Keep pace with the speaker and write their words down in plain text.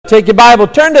Take your Bible,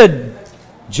 turn to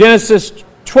Genesis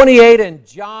 28 and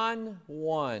John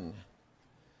 1.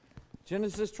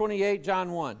 Genesis 28,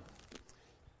 John 1.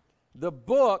 The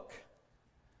book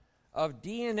of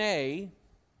DNA,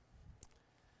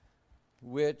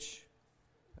 which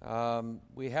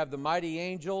we have the mighty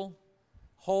angel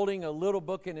holding a little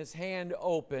book in his hand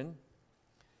open.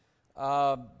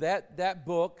 That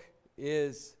book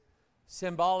is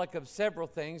symbolic of several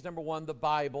things. Number one, the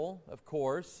Bible, of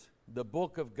course, the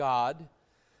book of God.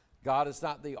 God is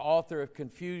not the author of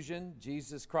confusion.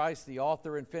 Jesus Christ, the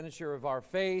author and finisher of our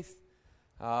faith.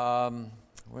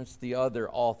 Where's the other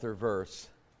author verse?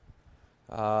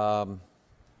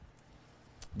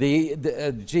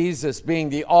 Jesus being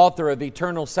the author of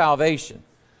eternal salvation.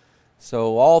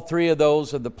 So all three of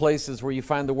those are the places where you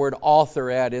find the word author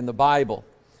at in the Bible.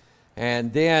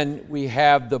 And then we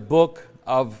have the book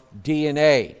of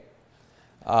DNA.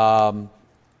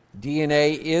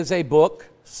 DNA is a book.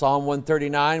 Psalm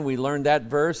 139, we learned that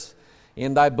verse.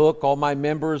 In thy book all my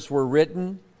members were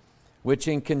written, which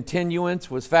in continuance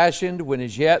was fashioned, when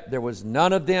as yet there was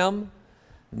none of them.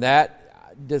 And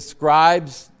that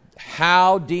describes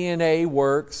how DNA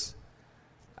works.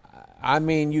 I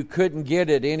mean, you couldn't get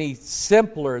it any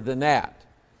simpler than that.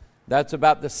 That's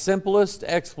about the simplest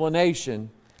explanation.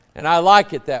 And I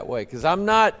like it that way, because I'm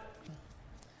not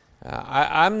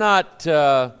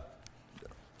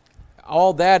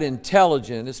all that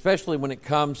intelligent, especially when it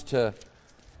comes to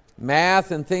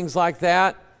math and things like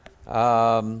that.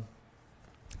 I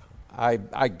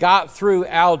got through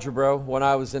algebra when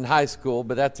I was in high school,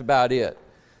 but that's about it.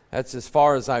 That's as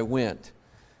far as I went.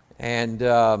 And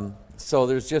so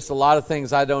there's just a lot of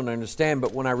things I don't understand,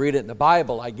 but when I read it in the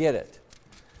Bible, I get it.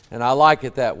 And I like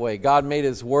it that way. God made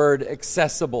His Word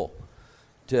accessible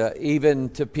even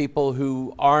to people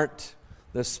who aren't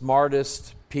the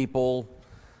smartest people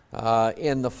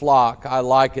in the flock. I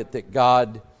like it that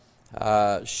God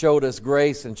showed us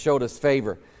grace and showed us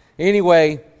favor.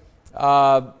 Anyway,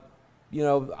 I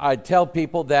tell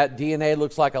people that DNA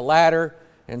looks like a ladder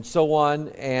and so on,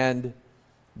 and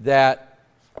that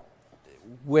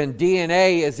when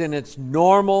DNA is in its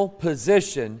normal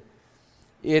position,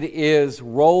 it is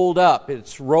rolled up.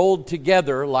 It's rolled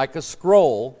together like a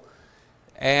scroll,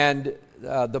 and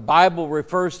the Bible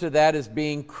refers to that as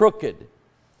being crooked.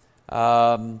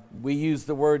 We use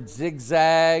the word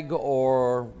zigzag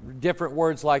or different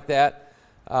words like that,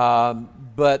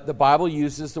 but the Bible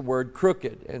uses the word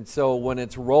crooked. And so when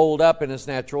it's rolled up in its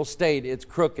natural state, it's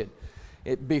crooked.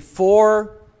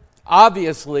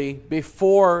 Obviously,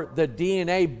 before the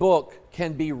DNA book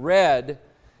can be read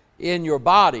in your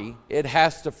body, it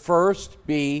has to first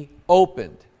be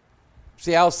opened.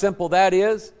 See how simple that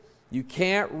is? You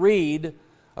can't read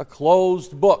a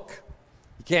closed book.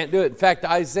 You can't do it. In fact,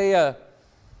 Isaiah,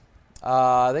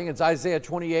 I think it's Isaiah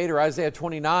 28 or Isaiah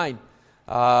 29,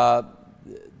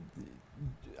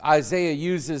 Isaiah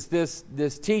uses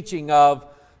this teaching of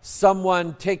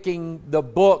someone taking the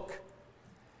book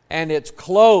and it's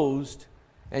closed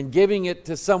and giving it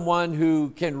to someone who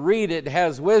can read it,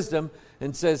 has wisdom,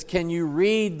 and says, "Can you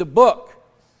read the book?"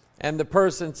 And the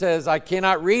person says, "I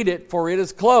cannot read it, for it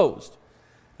is closed."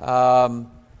 And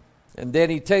then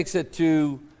he takes it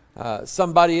to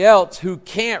somebody else who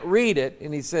can't read it,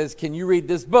 and he says, "Can you read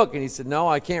this book?" And he said, "No,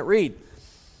 I can't read."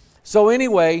 So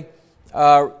anyway,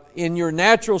 in your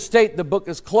natural state, the book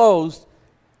is closed,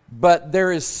 but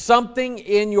there is something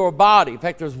in your body. In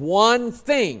fact, there's one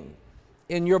thing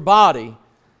in your body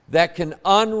that can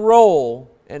unroll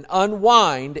and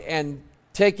unwind and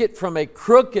take it from a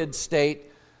crooked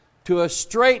state to a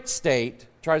straight state.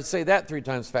 Try to say that 3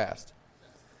 times fast.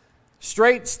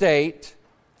 Straight state.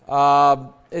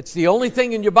 It's the only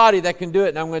thing in your body that can do it,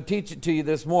 and I'm going to teach it to you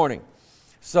this morning.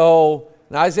 So,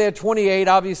 in Isaiah 28,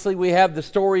 obviously we have the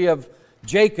story of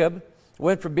Jacob.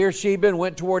 Went from Beersheba and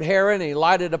went toward Haran, and he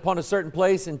lighted upon a certain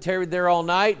place and tarried there all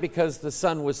night because the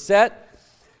sun was set.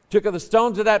 Took of the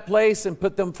stones of that place and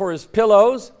put them for his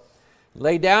pillows.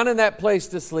 Lay down in that place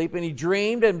to sleep, and he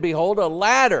dreamed, and behold, a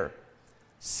ladder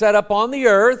set up on the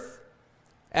earth,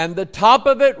 and the top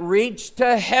of it reached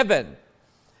to heaven.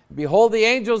 Behold, the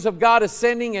angels of God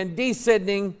ascending and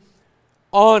descending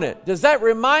on it. Does that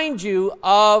remind you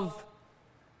of,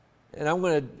 and I'm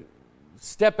going to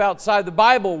step outside the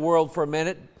Bible world for a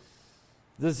minute,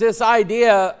 does this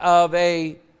idea of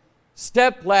a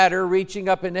step ladder reaching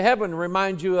up into heaven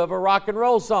remind you of a rock and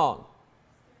roll song?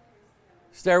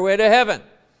 Stairway to Heaven.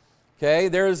 Okay,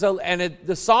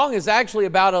 the song is actually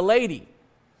about a lady.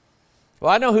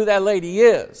 Well, I know who that lady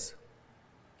is.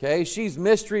 Okay, she's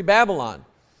Mystery Babylon.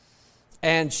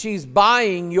 And she's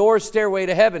buying your stairway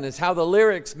to heaven is how the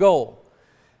lyrics go.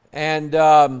 And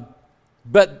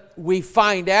But we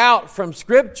find out from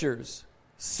Scriptures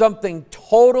something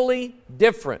totally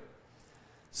different.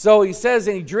 So he says,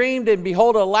 and he dreamed, and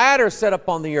behold, a ladder set up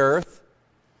on the earth,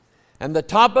 and the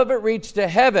top of it reached to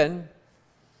heaven.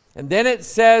 And then it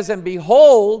says, and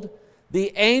behold,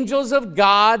 the angels of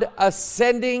God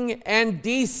ascending and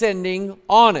descending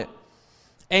on it.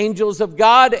 Angels of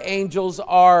God, angels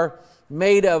are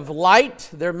made of light.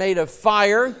 They're made of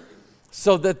fire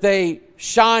so that they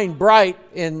shine bright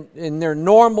in their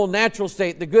normal, natural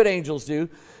state. The good angels do.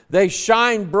 They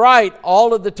shine bright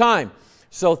all of the time.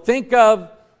 So think of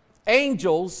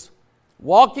angels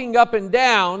walking up and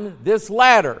down this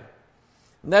ladder.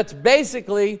 And that's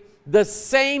basically the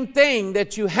same thing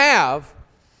that you have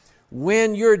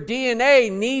when your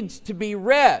DNA needs to be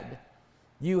read.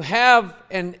 You have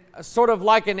sort of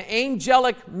like an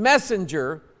angelic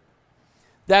messenger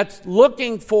that's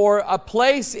looking for a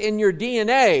place in your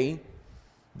DNA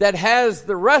that has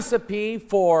the recipe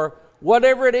for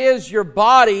whatever it is your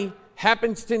body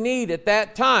happens to need at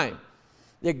that time.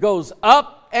 It goes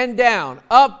up and down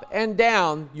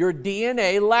your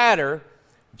DNA ladder,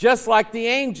 just like the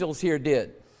angels here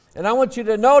did. And I want you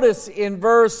to notice in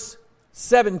verse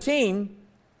 17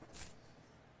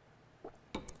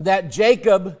 that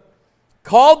Jacob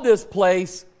called this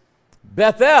place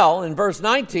Bethel in verse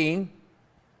 19.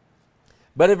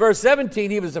 But in verse 17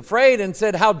 he was afraid and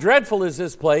said, how dreadful is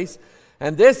this place?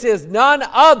 And this is none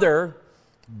other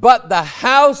but the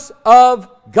house of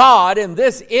God, and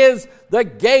this is the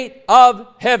gate of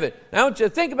heaven. Now I want you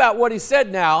to think about what he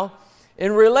said now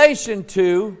in relation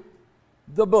to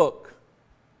the book.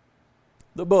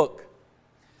 The book.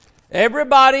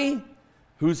 Everybody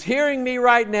who's hearing me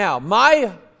right now,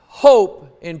 my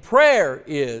hope and prayer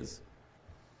is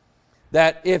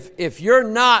that if you're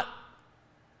not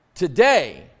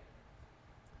today,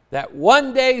 that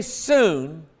one day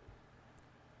soon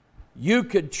you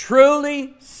could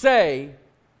truly say,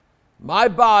 my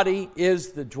body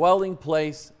is the dwelling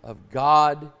place of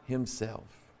God Himself.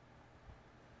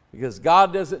 Because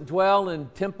God doesn't dwell in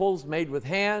temples made with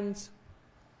hands,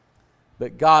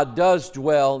 but God does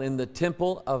dwell in the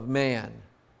temple of man.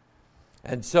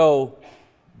 And so,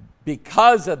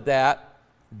 because of that,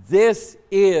 this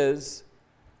is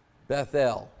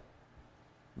Bethel.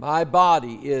 My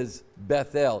body is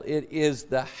Bethel. It is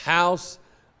the house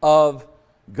of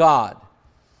God.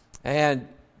 And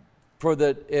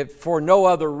for no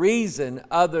other reason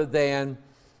other than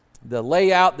the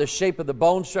layout, the shape of the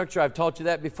bone structure, I've taught you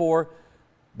that before,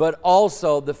 but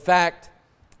also the fact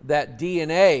that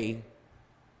DNA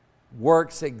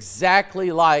works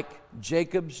exactly like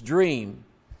Jacob's dream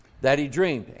that he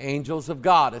dreamed. Angels of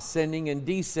God ascending and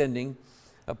descending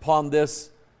upon this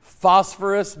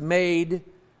phosphorus-made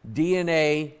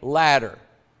DNA ladder.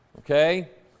 Okay?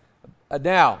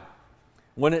 Now,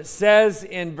 when it says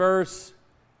in verse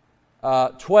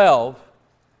 12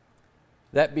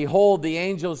 that behold, the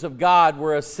angels of God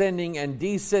were ascending and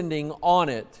descending on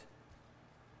it,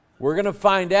 we're going to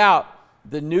find out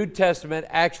the New Testament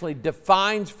actually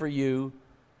defines for you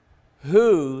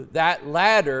who that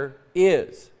ladder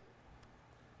is.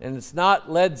 And it's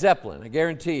not Led Zeppelin, I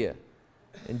guarantee you.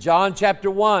 In John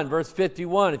chapter 1, verse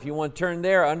 51, if you want to turn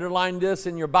there, underline this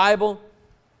in your Bible,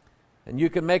 and you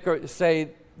can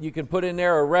you can put in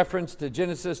there a reference to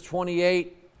Genesis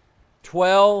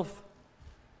 28:12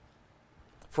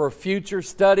 for future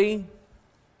study.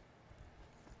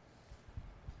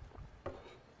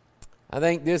 I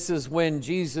think this is when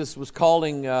Jesus was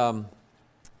calling, who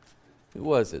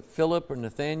was it, Philip or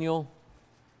Nathaniel?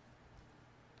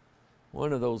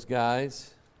 One of those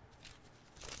guys.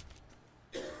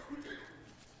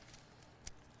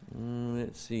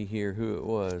 Let's see here who it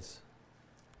was.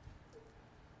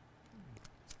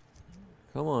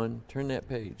 Come on, turn that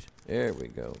page. There we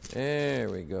go. There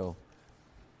we go.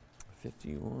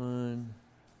 51.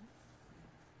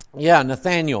 Yeah,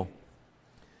 Nathaniel.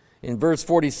 In verse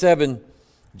 47,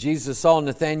 Jesus saw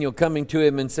Nathanael coming to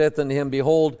him and saith unto him,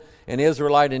 behold, an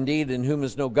Israelite indeed, in whom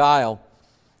is no guile.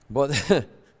 But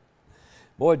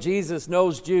boy, Jesus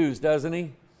knows Jews, doesn't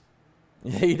he?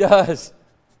 He does.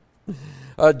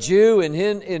 A Jew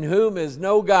in whom is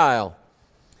no guile.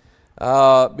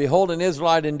 Behold, an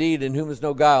Israelite indeed, in whom is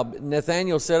no guile.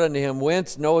 Nathanael said unto him,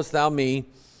 whence knowest thou me?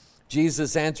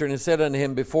 Jesus answered and said unto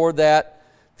him, before that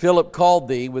Philip called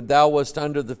thee, when thou wast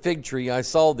under the fig tree, I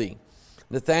saw thee.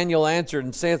 Nathanael answered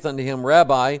and saith unto him,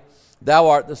 Rabbi, thou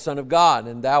art the Son of God,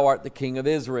 and thou art the King of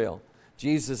Israel.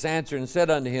 Jesus answered and said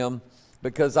unto him,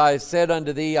 because I said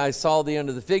unto thee, I saw thee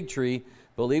under the fig tree,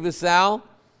 believest thou?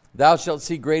 Thou shalt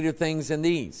see greater things than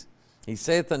these. He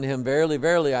saith unto him, verily,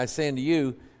 verily, I say unto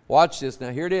you, watch this, now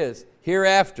here it is,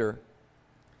 hereafter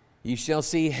you shall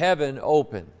see heaven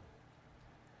open,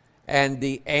 and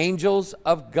the angels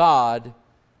of God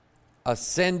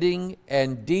ascending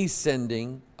and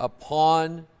descending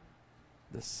upon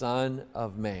the Son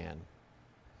of Man,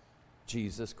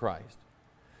 Jesus Christ.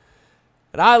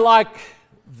 And I like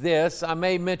this. I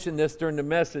may mention this during the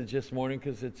message this morning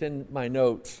because it's in my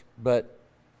notes, but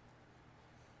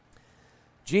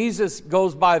Jesus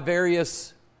goes by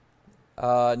various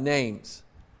names.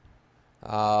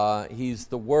 He's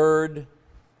the Word.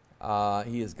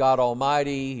 He is God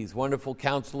Almighty. He's Wonderful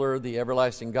Counselor, the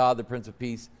Everlasting God, the Prince of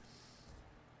Peace.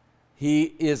 He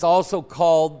is also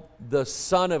called the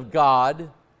Son of God,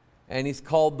 and He's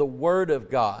called the Word of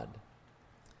God.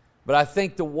 But I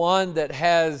think the one that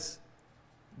has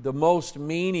the most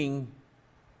meaning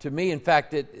to me, in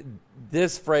fact,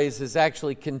 this phrase is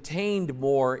actually contained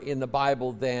more in the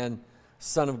Bible than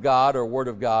Son of God or Word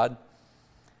of God,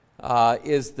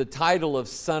 is the title of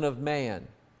Son of Man.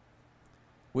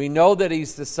 We know that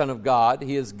He's the Son of God.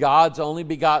 He is God's only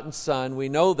begotten Son. We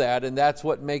know that, and that's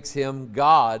what makes Him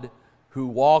God who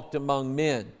walked among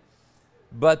men.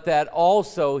 But that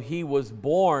also He was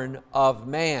born of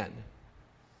man.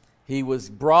 He was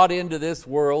brought into this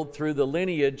world through the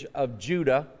lineage of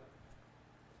Judah.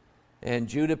 And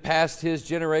Judah passed his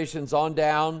generations on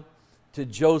down to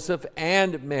Joseph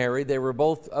and Mary. They were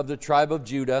both of the tribe of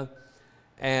Judah.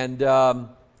 And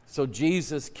so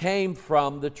Jesus came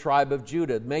from the tribe of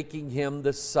Judah, making Him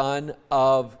the Son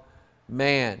of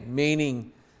Man,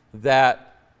 meaning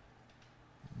that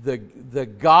the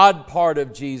God part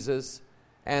of Jesus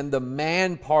and the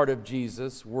man part of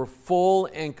Jesus were full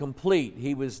and complete.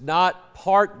 He was not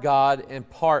part God and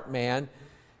part man.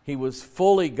 He was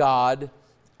fully God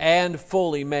and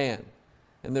fully man.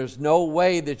 And there's no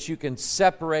way that you can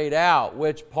separate out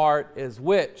which part is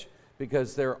which,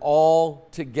 because they're all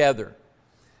together.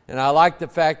 And I like the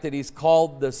fact that He's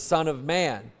called the Son of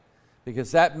Man,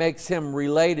 because that makes Him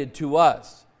related to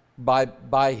us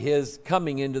by His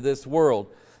coming into this world.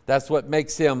 That's what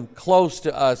makes Him close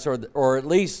to us, or at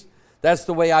least that's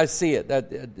the way I see it.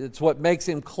 It's what makes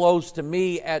Him close to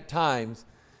me at times,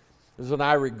 is when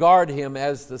I regard Him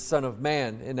as the Son of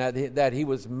Man, and that He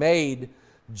was made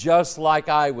just like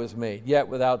I was made, yet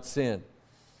without sin.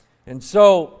 And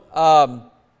so,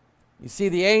 you see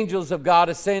the angels of God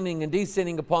ascending and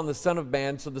descending upon the Son of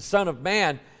Man. So the Son of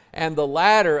Man and the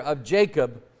ladder of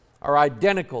Jacob are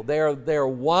identical. They are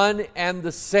one and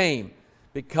the same,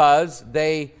 because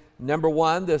they, number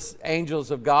one, the angels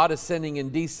of God ascending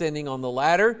and descending on the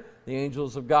ladder, the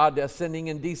angels of God ascending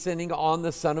and descending on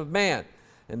the Son of Man.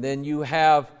 And then you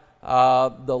have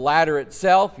the ladder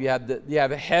itself. You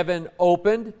have heaven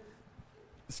opened.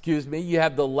 You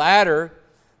have the ladder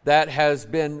that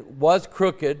was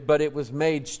crooked, but it was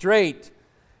made straight.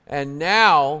 And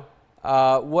now,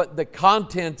 what the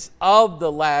contents of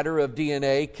the ladder of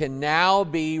DNA can now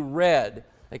be read.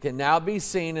 They can now be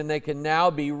seen, and they can now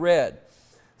be read.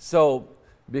 So,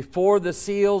 before the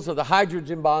seals of the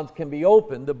hydrogen bonds can be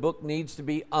opened, the book needs to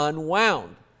be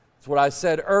unwound. That's what I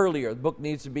said earlier. The book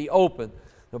needs to be opened.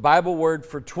 The Bible word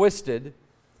for twisted,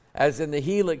 as in the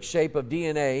helix shape of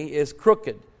DNA, is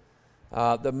crooked.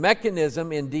 The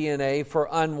mechanism in DNA for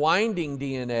unwinding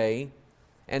DNA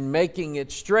and making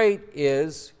it straight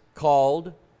is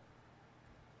called,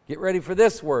 get ready for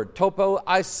this word,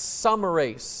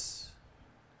 topoisomerase.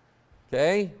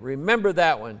 Okay, remember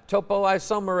that one,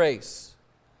 topoisomerase.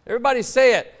 Everybody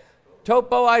say it,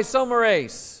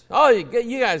 topoisomerase. Oh,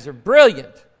 you guys are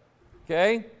brilliant.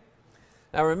 Okay,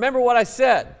 now remember what I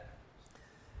said.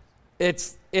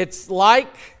 It's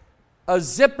like a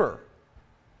zipper,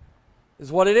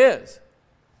 is what it is.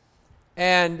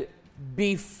 And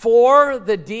before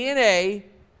the DNA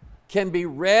can be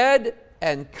read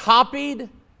and copied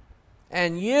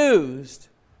and used,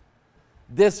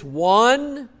 this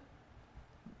one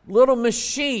little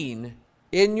machine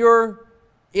in your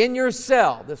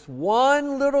cell, this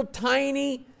one little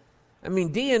tiny,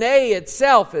 DNA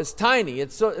itself is tiny. In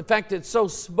fact, it's so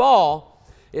small,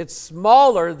 it's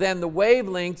smaller than the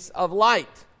wavelengths of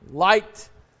light. Light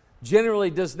generally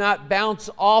does not bounce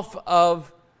off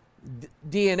of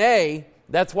DNA.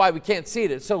 That's why we can't see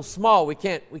it. It's so small, we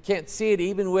can't see it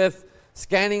even with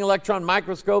scanning electron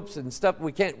microscopes and stuff.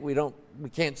 We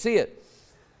can't see it.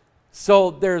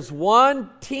 So there's one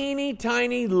teeny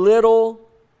tiny little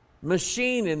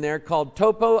machine in there called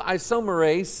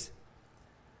topoisomerase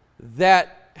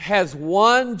that has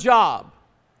one job,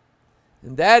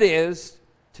 and that is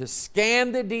to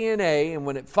scan the DNA, and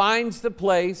when it finds the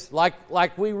place,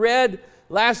 like we read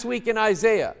last week in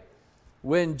Isaiah,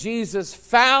 when Jesus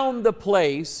found the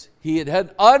place, he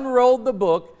had unrolled the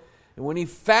book, And when he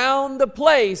found the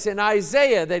place in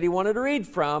Isaiah that he wanted to read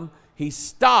from, he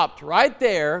stopped right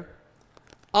there,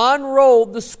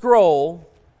 unrolled the scroll,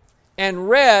 and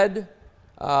read,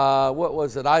 what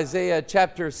was it? Isaiah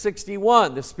chapter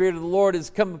 61. The Spirit of the Lord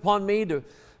has come upon me to,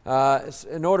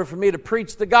 in order for me to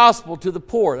preach the gospel to the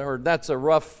poor. Or that's a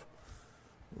rough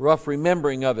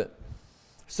remembering of it.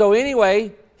 So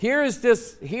anyway, here is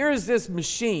this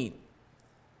machine.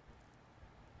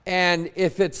 And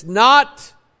if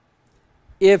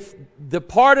the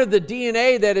part of the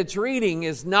DNA that it's reading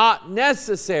is not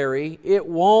necessary, it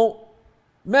won't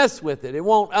mess with it. It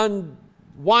won't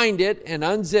unwind it and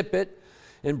unzip it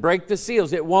and break the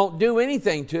seals. It won't do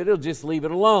anything to it. It'll just leave it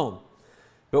alone.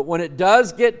 But when it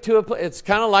does get to a place, it's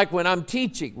kind of like when I'm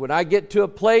teaching. When I get to a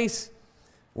place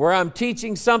where I'm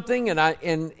teaching something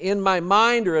and in my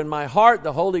mind or in my heart,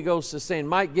 the Holy Ghost is saying,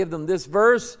 Mike, give them this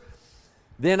verse.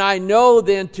 Then I know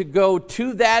then to go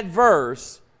to that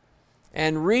verse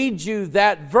and read you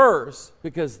that verse,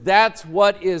 because that's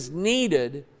what is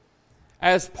needed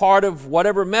as part of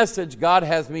whatever message God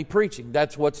has me preaching.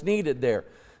 That's what's needed there.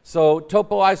 So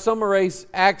topoisomerase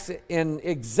acts in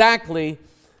exactly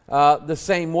the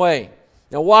same way.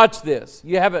 Now watch this.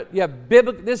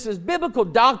 This is biblical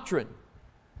doctrine.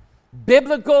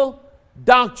 Biblical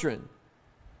doctrine.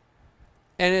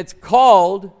 And it's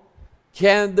called,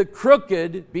 Can the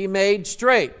Crooked Be Made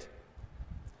Straight?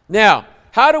 Now,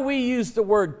 how do we use the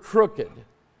word crooked?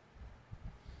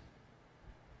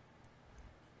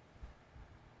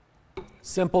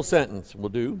 Simple sentence will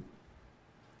do.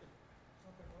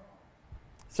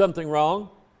 Something wrong.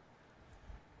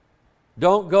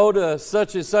 Don't go to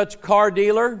such and such car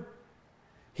dealer.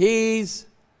 He's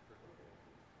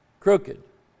crooked.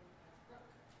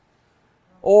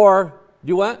 Or,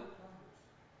 do what?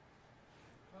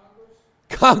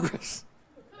 Congress.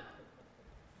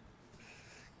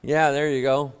 Yeah, there you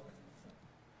go.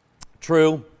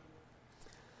 True.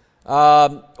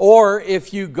 Or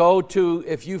if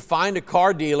you find a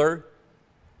car dealer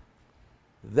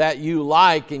that you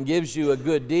like and gives you a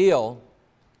good deal,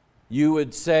 you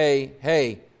would say,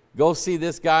 hey, go see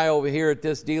this guy over here at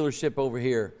this dealership over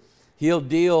here. He'll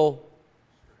deal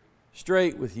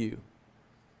straight with you.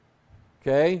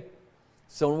 Okay?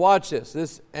 So watch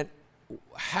this. And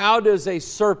how does a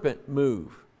serpent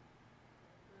move?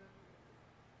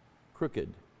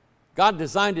 Crooked. God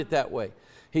designed it that way.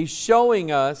 He's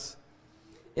showing us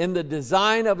in the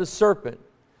design of a serpent,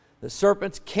 the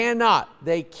serpents cannot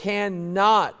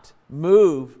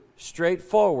move straight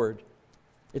forward.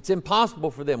 It's impossible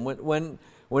for them.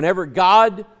 Whenever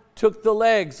God took the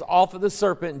legs off of the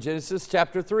serpent in Genesis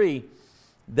chapter 3,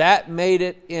 that made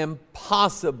it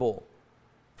impossible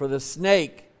for the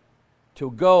snake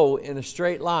to go in a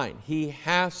straight line. He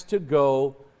has to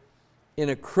go in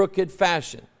a crooked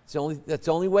fashion. That's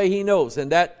the only way he knows.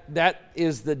 And that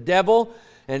is the devil.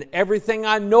 And everything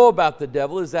I know about the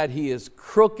devil is that he is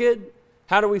crooked.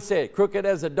 How do we say it? Crooked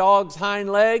as a dog's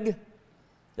hind leg?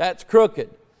 That's crooked.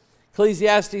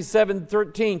 Ecclesiastes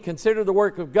 7:13, consider the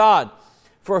work of God,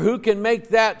 for who can make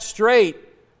that straight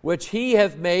which he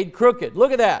hath made crooked?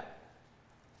 Look at that.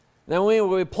 Now when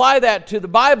we apply that to the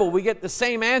Bible, we get the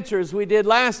same answer as we did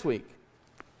last week.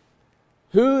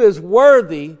 Who is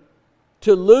worthy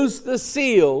to loose the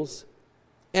seals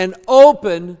and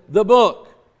open the book?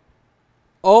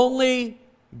 Only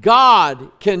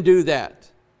God can do that.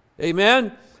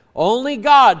 Amen? Only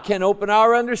God can open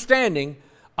our understanding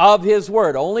of His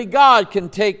Word. Only God can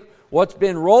take what's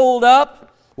been rolled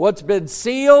up, what's been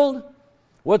sealed,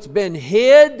 what's been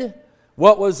hid,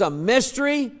 what was a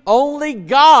mystery. Only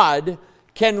God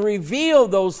can reveal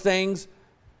those things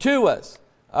to us.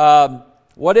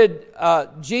 What did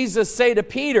Jesus say to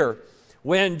Peter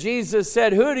when Jesus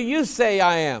said, "Who do you say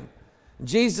I am?"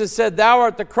 Jesus said, "Thou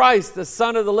art the Christ, the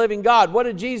Son of the living God." What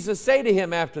did Jesus say to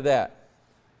him after that?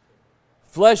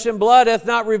 "Flesh and blood hath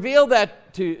not revealed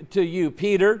that to you,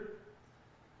 Peter."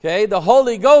 Okay, the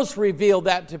Holy Ghost revealed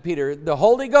that to Peter. The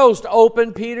Holy Ghost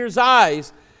opened Peter's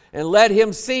eyes and let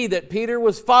him see that Peter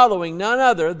was following none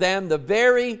other than the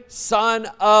very Son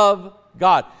of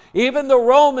God. Even the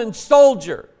Roman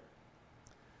soldier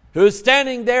who's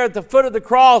standing there at the foot of the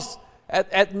cross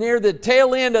at near the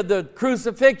tail end of the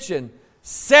crucifixion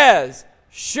says,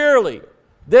 "Surely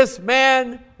this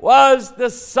man was the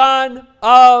Son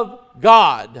of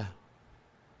God."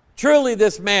 Truly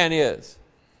this man is.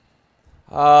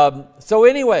 So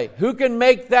anyway, who can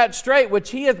make that straight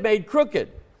which he hath made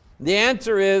crooked? The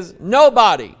answer is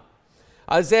nobody.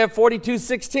 Isaiah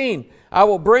 42:16, I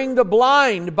will bring the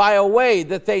blind by a way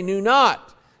that they knew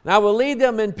not, and I will lead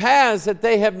them in paths that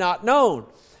they have not known.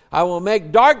 I will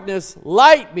make darkness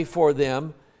light before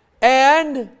them,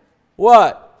 and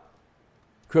what?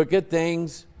 Crooked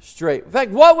things straight. In fact,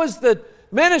 what was the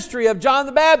ministry of John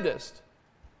the Baptist?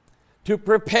 To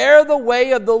prepare the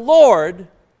way of the Lord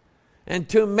and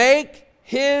to make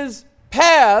His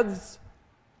paths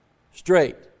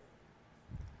straight.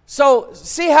 So,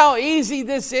 see how easy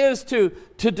this is to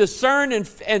discern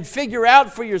and figure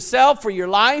out for yourself, for your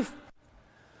life?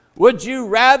 Would you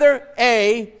rather,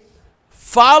 A,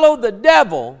 follow the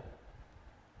devil,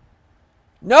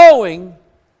 knowing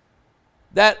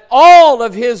that all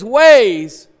of his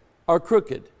ways are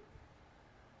crooked?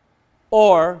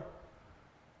 Or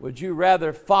would you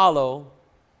rather follow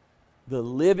the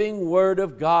living Word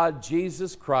of God,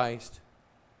 Jesus Christ,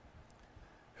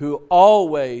 who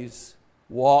always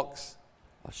walks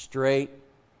a straight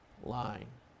line?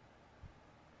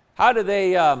 How do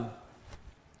they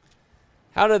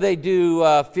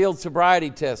do field sobriety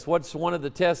tests? What's one of the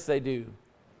tests they do?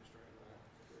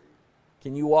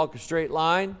 Can you walk a straight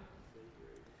line?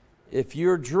 If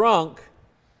you're drunk,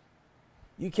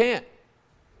 you can't.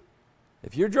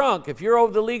 If you're drunk, if you're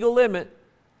over the legal limit,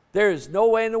 there is no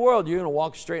way in the world you're going to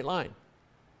walk a straight line.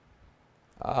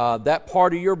 That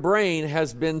part of your brain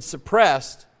has been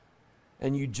suppressed,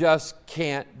 and you just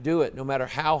can't do it. No matter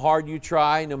how hard you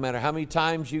try, no matter how many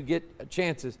times you get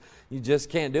chances, you just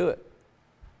can't do it.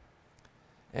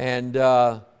 And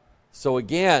so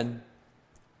again,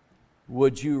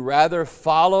 would you rather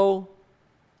follow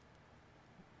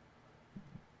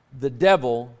the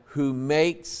devil, who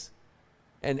makes,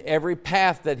 and every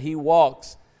path that he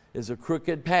walks is a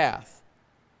crooked path?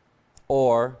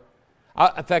 Or,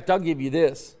 in fact, I'll give you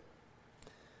this.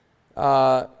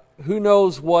 Who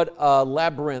knows what a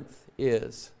labyrinth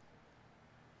is?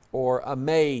 Or a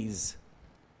maze?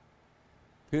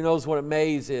 Who knows what a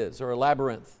maze is, or a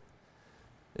labyrinth?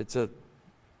 It's a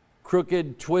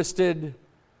crooked, twisted,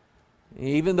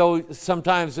 even though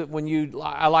sometimes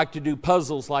I like to do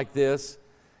puzzles like this,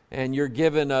 and you're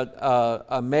given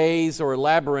a maze or a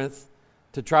labyrinth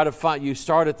to try to find, you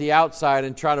start at the outside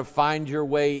and try to find your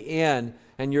way in,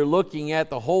 and you're looking at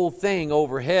the whole thing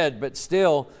overhead, but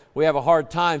still we have a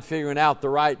hard time figuring out the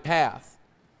right path.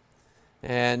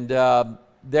 And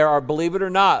there are, believe it or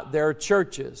not, there are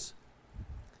churches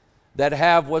that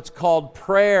have what's called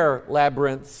prayer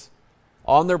labyrinths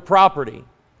on their property.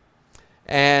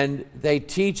 And they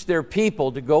teach their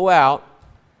people to go out,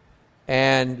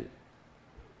 and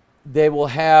they will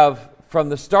have, from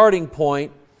the starting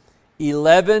point,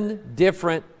 11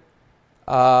 different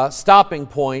stopping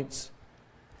points.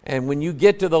 And when you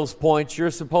get to those points,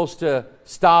 you're supposed to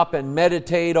stop and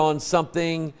meditate on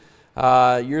something.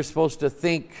 You're supposed to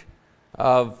think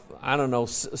of, I don't know,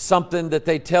 something that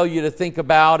they tell you to think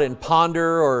about and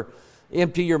ponder or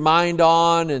empty your mind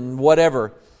on and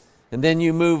whatever. And then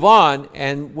you move on,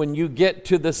 and when you get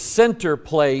to the center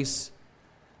place,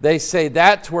 they say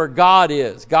that's where God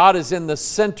is. God is in the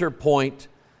center point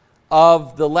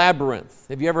of the labyrinth.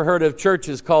 Have you ever heard of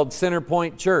churches called Center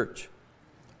Point Church?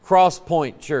 Cross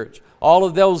Point Church? All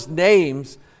of those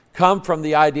names come from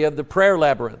the idea of the prayer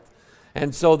labyrinth.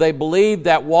 And so they believe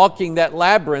that walking that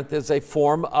labyrinth is a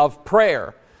form of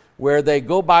prayer, where they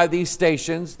go by these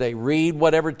stations, they read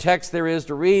whatever text there is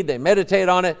to read, they meditate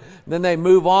on it, then they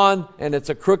move on, and it's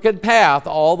a crooked path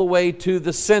all the way to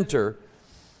the center.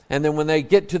 And then when they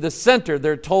get to the center,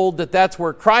 they're told that that's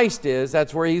where Christ is,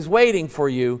 that's where He's waiting for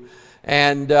you,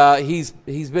 and He's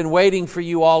been waiting for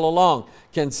you all along.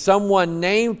 Can someone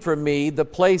name for me the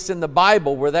place in the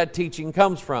Bible where that teaching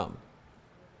comes from?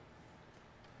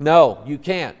 No, you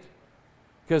can't,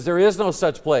 because there is no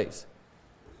such place.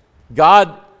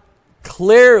 God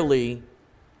clearly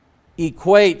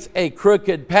equates a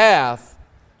crooked path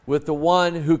with the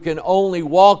one who can only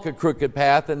walk a crooked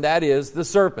path, and that is the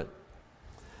serpent.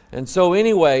 And so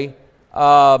anyway,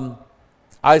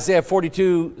 Isaiah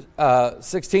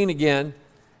 42:16 again,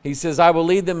 he says, I will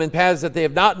lead them in paths that they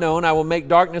have not known. I will make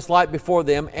darkness light before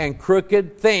them and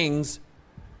crooked things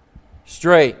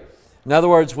straight. In other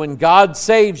words, when God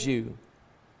saves you,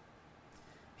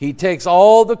 He takes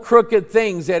all the crooked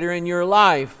things that are in your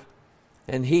life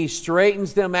and He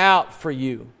straightens them out for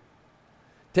you.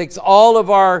 Takes all of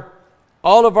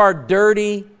our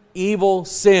dirty, evil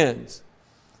sins,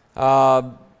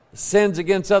 sins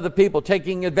against other people,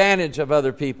 taking advantage of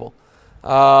other people,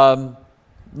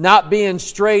 not being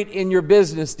straight in your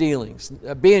business dealings,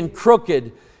 being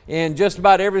crooked in just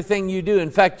about everything you do. In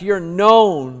fact, you're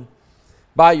known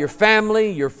by your family,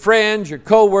 your friends, your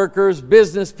co-workers,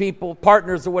 business people,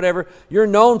 partners or whatever. You're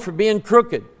known for being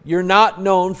crooked. You're not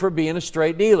known for being a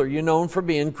straight dealer. You're known for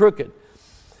being crooked.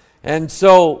 And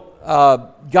so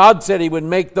God said He would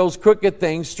make those crooked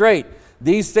things straight.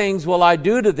 These things will I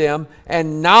do to them,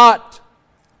 and not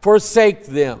forsake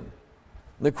them.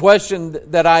 The question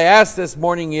that I asked this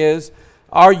morning is,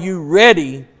 are you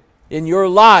ready in your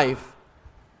life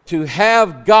to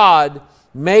have God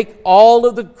make all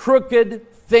of the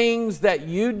crooked things that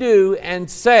you do and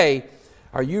say,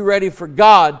 are you ready for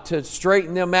God to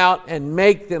straighten them out and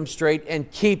make them straight and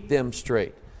keep them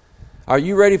straight? Are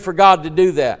you ready for God to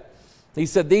do that? He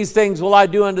said, these things will I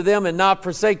do unto them and not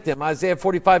forsake them. Isaiah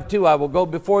 45:2, I will go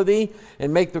before thee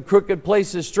and make the crooked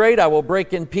places straight. I will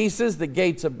break in pieces the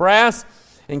gates of brass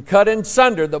and cut in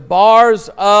sunder the bars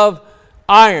of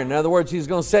iron. In other words, he's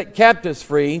going to set captives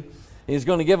free. He's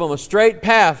going to give them a straight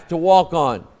path to walk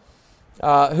on.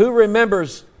 Who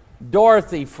remembers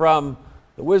Dorothy from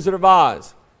The Wizard of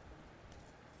Oz?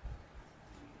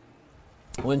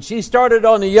 When she started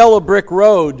on the yellow brick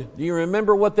road, do you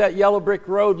remember what that yellow brick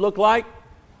road looked like?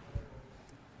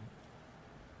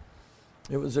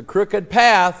 It was a crooked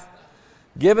path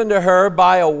given to her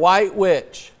by a white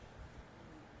witch.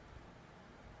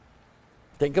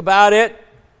 Think about it.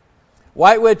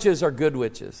 White witches are good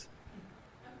witches.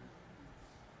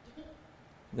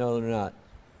 No, they're not.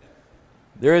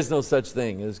 There is no such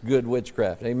thing as good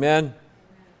witchcraft. Amen?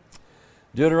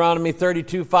 Deuteronomy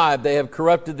 32:5, they have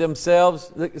corrupted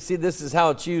themselves. See, this is how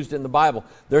it's used in the Bible.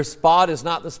 Their spot is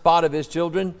not the spot of his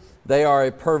children. They are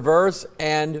a perverse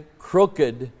and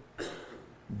crooked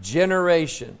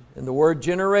generation. And the word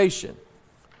generation.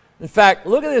 In fact,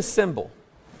 look at this symbol.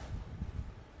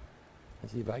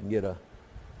 Let's see if I can get a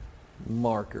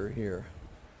marker here.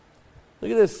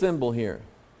 Look at this symbol here.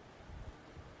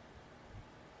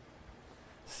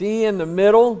 See in the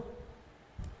middle,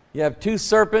 you have two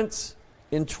serpents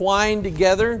entwined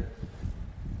together.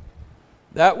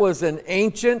 That was an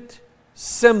ancient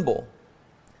symbol.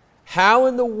 How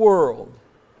in the world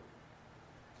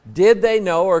did they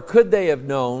know, or could they have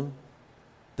known,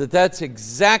 that that's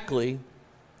exactly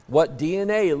what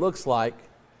DNA looks like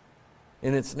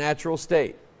in its natural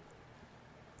state?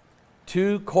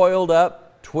 Two coiled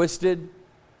up, twisted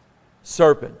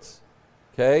serpents.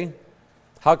 Okay?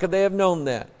 How could they have known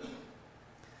that?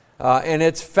 And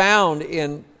it's found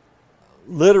in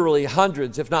literally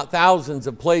hundreds, if not thousands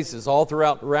of places all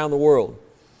around the world.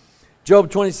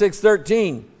 Job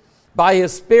 26:13, by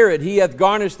his spirit he hath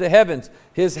garnished the heavens.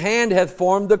 His hand hath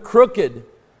formed the crooked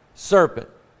serpent.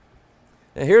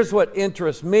 Now here's what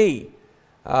interests me.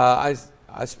 I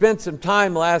spent some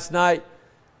time last night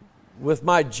with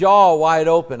my jaw wide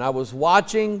open. I was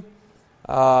watching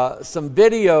some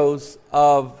videos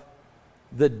of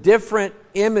the different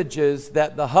images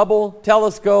that the Hubble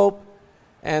telescope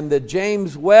and the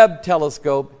James Webb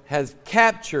telescope has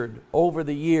captured over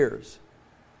the years.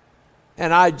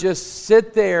 And I just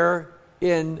sit there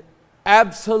in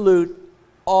absolute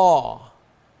awe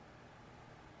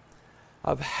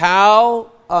of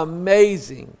how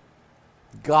amazing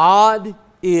God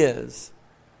is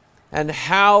and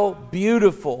how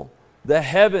beautiful the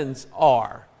heavens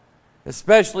are,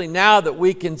 especially now that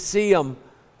we can see them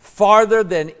farther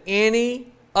than any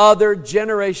other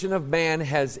generation of man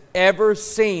has ever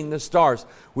seen the stars.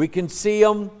 We can see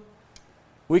them.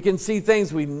 We can see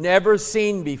things we've never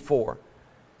seen before.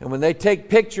 And when they take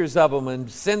pictures of them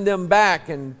and send them back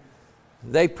and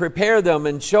they prepare them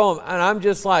and show them, and I'm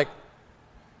just like,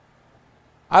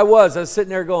 I was sitting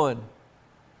there going,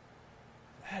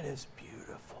 that is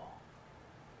beautiful.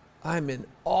 I'm in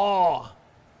awe.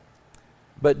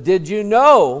 But did you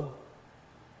know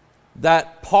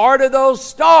that part of those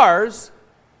stars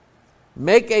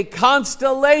make a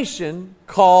constellation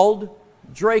called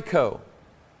Draco?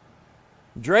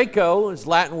 Draco is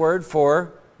Latin word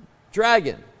for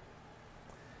dragon.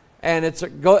 And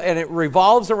it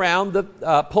revolves around the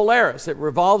Polaris. It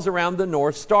revolves around the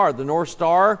North Star. The North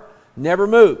Star never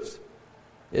moves.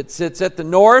 It sits at the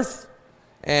north,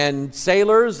 and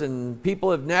sailors and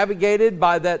people have navigated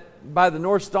by the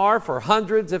North Star for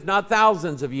hundreds, if not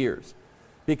thousands of years,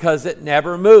 because it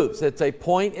never moves. It's a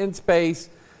point in space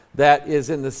that is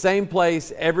in the same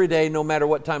place every day, no matter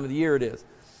what time of the year it is.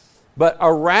 But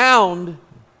around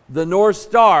the North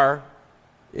Star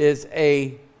is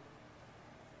a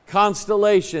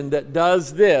constellation that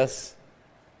does this,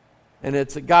 and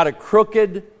it's got a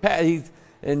crooked path.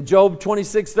 In Job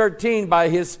 26:13, by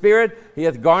his spirit he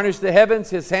hath garnished the heavens,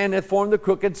 his hand hath formed the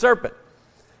crooked serpent.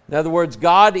 In other words,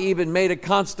 God even made a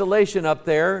constellation up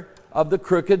there of the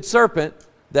crooked serpent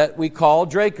that we call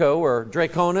Draco or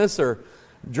Draconis or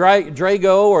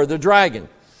Drago or the dragon.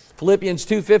 Philippians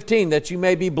 2:15, that you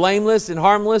may be blameless and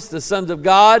harmless, the sons of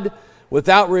God,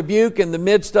 without rebuke in the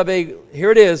midst of a, here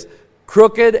it is,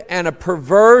 crooked and a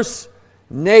perverse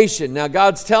nation. Now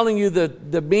God's telling you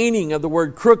the meaning of the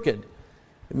word crooked.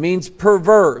 It means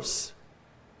perverse.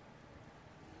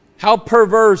 How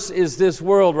perverse is this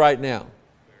world right now?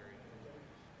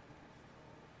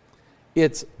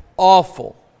 It's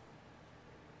awful.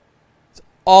 It's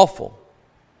awful.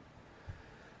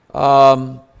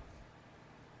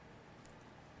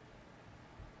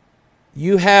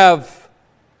 You have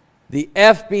the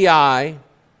FBI,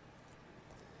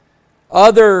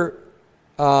 other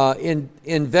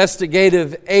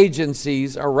investigative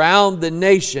agencies around the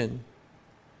nation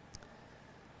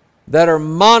that are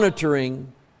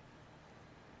monitoring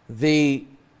the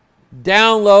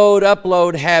download,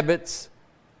 upload habits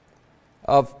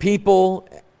of people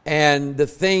and the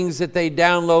things that they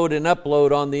download and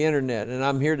upload on the internet. And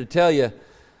I'm here to tell you,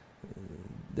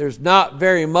 there's not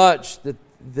very much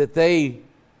that they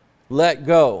let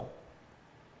go.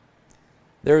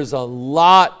 There's a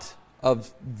lot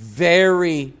of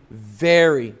very,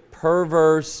 very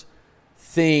perverse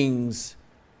things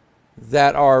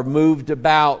that are moved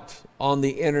about on the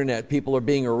internet. People are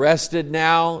being arrested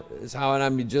now. Is how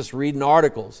I'm just reading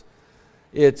articles.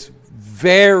 It's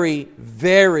very,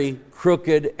 very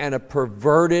crooked and a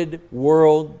perverted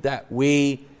world that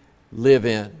we live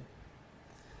in.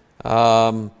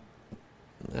 They're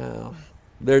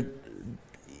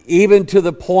even to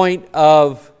the point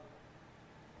of,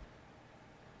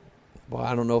 well,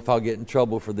 I don't know if I'll get in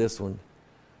trouble for this one.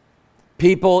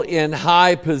 People in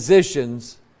high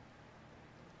positions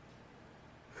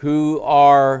who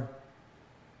are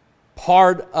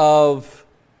part of,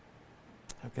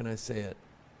 how can I say it?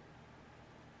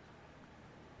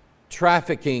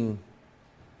 Trafficking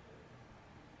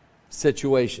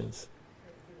situations.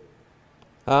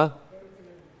 Huh?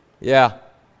 Yeah.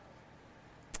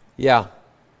 Yeah.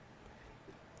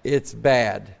 It's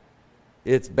bad.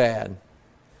 It's bad.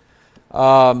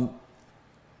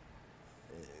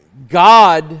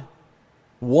 God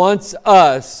wants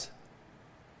us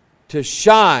to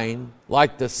shine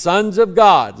like the sons of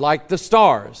God, like the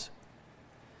stars,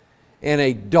 in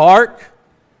a dark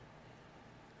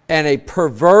and a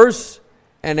perverse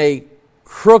and a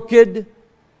crooked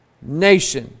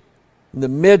nation, in the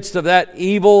midst of that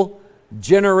evil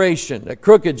generation, a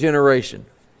crooked generation.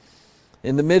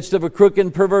 In the midst of a crooked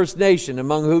and perverse nation,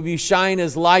 among whom you shine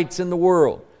as lights in the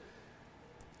world.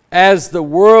 As the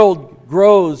world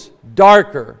grows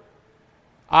darker,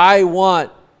 I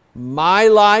want my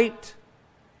light,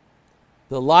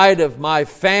 the light of my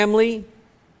family,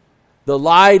 the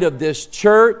light of this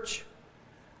church,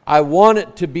 I want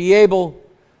it to be able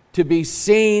to be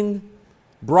seen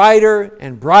brighter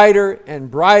and brighter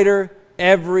and brighter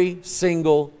every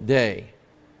single day.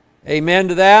 Amen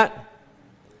to that?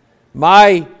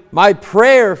 My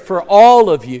prayer for all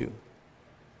of you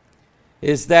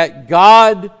is that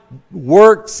God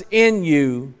works in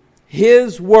you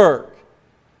His work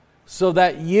so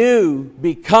that you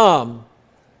become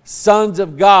sons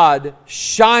of God,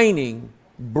 shining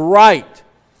bright.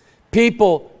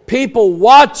 People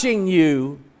watching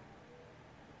you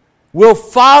will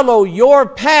follow your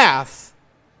path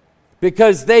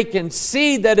because they can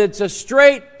see that it's a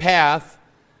straight path,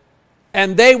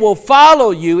 and they will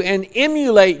follow you and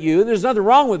emulate you. There's nothing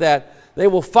wrong with that. They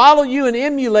will follow you and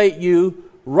emulate you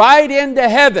right into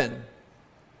heaven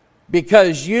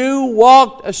because you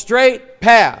walked a straight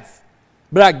path.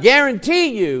 But I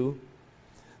guarantee you,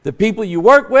 the people you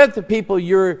work with, the people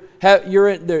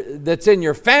that's in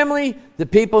your family, the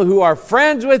people who are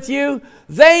friends with you,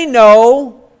 they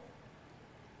know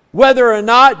whether or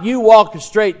not you walk a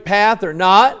straight path or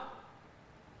not.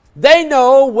 They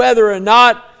know whether or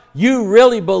not you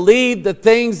really believe the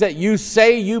things that you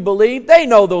say you believe. They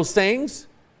know those things.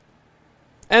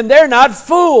 And they're not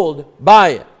fooled by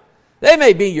it. They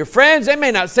may be your friends. They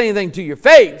may not say anything to your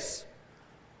face.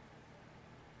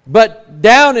 But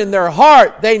down in their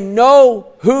heart, they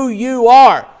know who you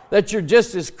are. That you're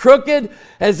just as crooked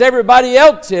as everybody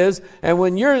else is. And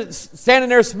when you're standing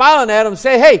there smiling at them,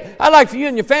 say, hey, I'd like for you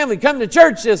and your family to come to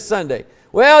church this Sunday.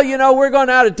 Well, we're going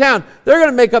out of town. They're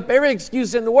going to make up every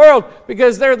excuse in the world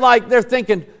because they're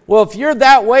thinking, well, if you're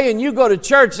that way and you go to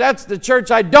church, that's the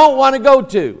church I don't want to go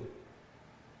to.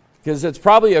 Because it's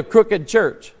probably a crooked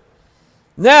church.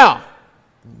 Now,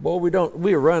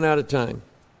 we run out of time.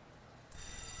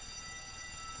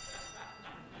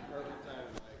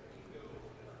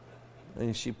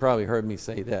 And she probably heard me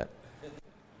say that.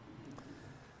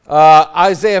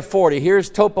 Isaiah 40, here's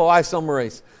topo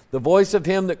isomeres. The voice of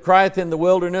him that crieth in the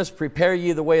wilderness, prepare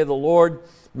ye the way of the Lord,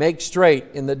 make straight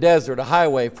in the desert a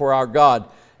highway for our God.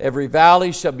 Every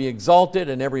valley shall be exalted,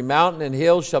 and every mountain and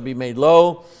hill shall be made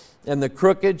low, and the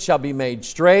crooked shall be made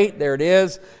straight. There it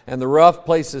is. And the rough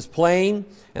places plain,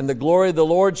 and the glory of the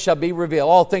Lord shall be revealed.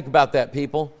 Oh, think about that,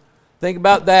 people. Think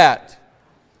about that.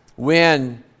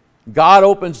 When God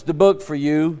opens the book for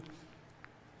you,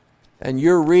 and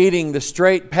you're reading the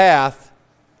straight path,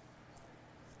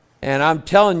 and I'm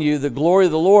telling you, the glory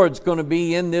of the Lord is going to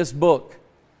be in this book.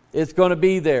 It's going to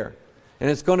be there, and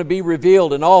it's going to be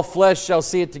revealed, and all flesh shall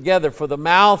see it together, for the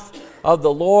mouth of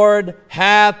the Lord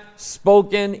hath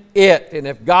spoken it. And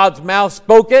if God's mouth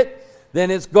spoke it,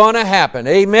 then it's going to happen.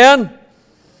 Amen?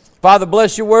 Father,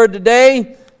 bless your word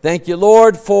today. Thank you,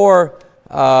 Lord, for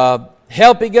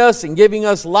helping us and giving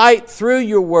us light through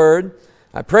your word.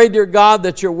 I pray, dear God,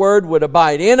 that your word would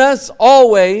abide in us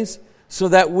always, so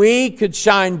that we could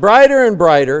shine brighter and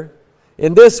brighter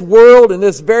in this world, in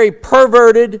this very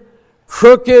perverted,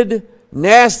 crooked,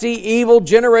 nasty, evil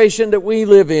generation that we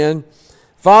live in.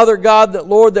 Father God, that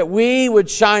Lord, that we would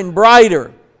shine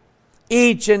brighter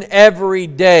each and every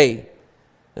day.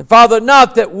 And Father,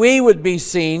 not that we would be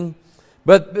seen,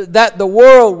 but that the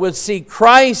world would see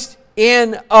Christ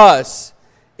in us,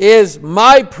 is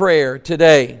my prayer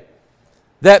today.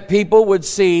 That people would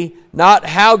see not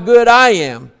how good I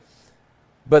am,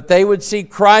 but they would see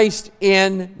Christ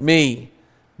in me.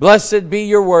 Blessed be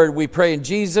your word, we pray in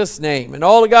Jesus' name. And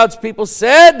all of God's people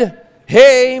said,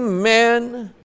 Amen.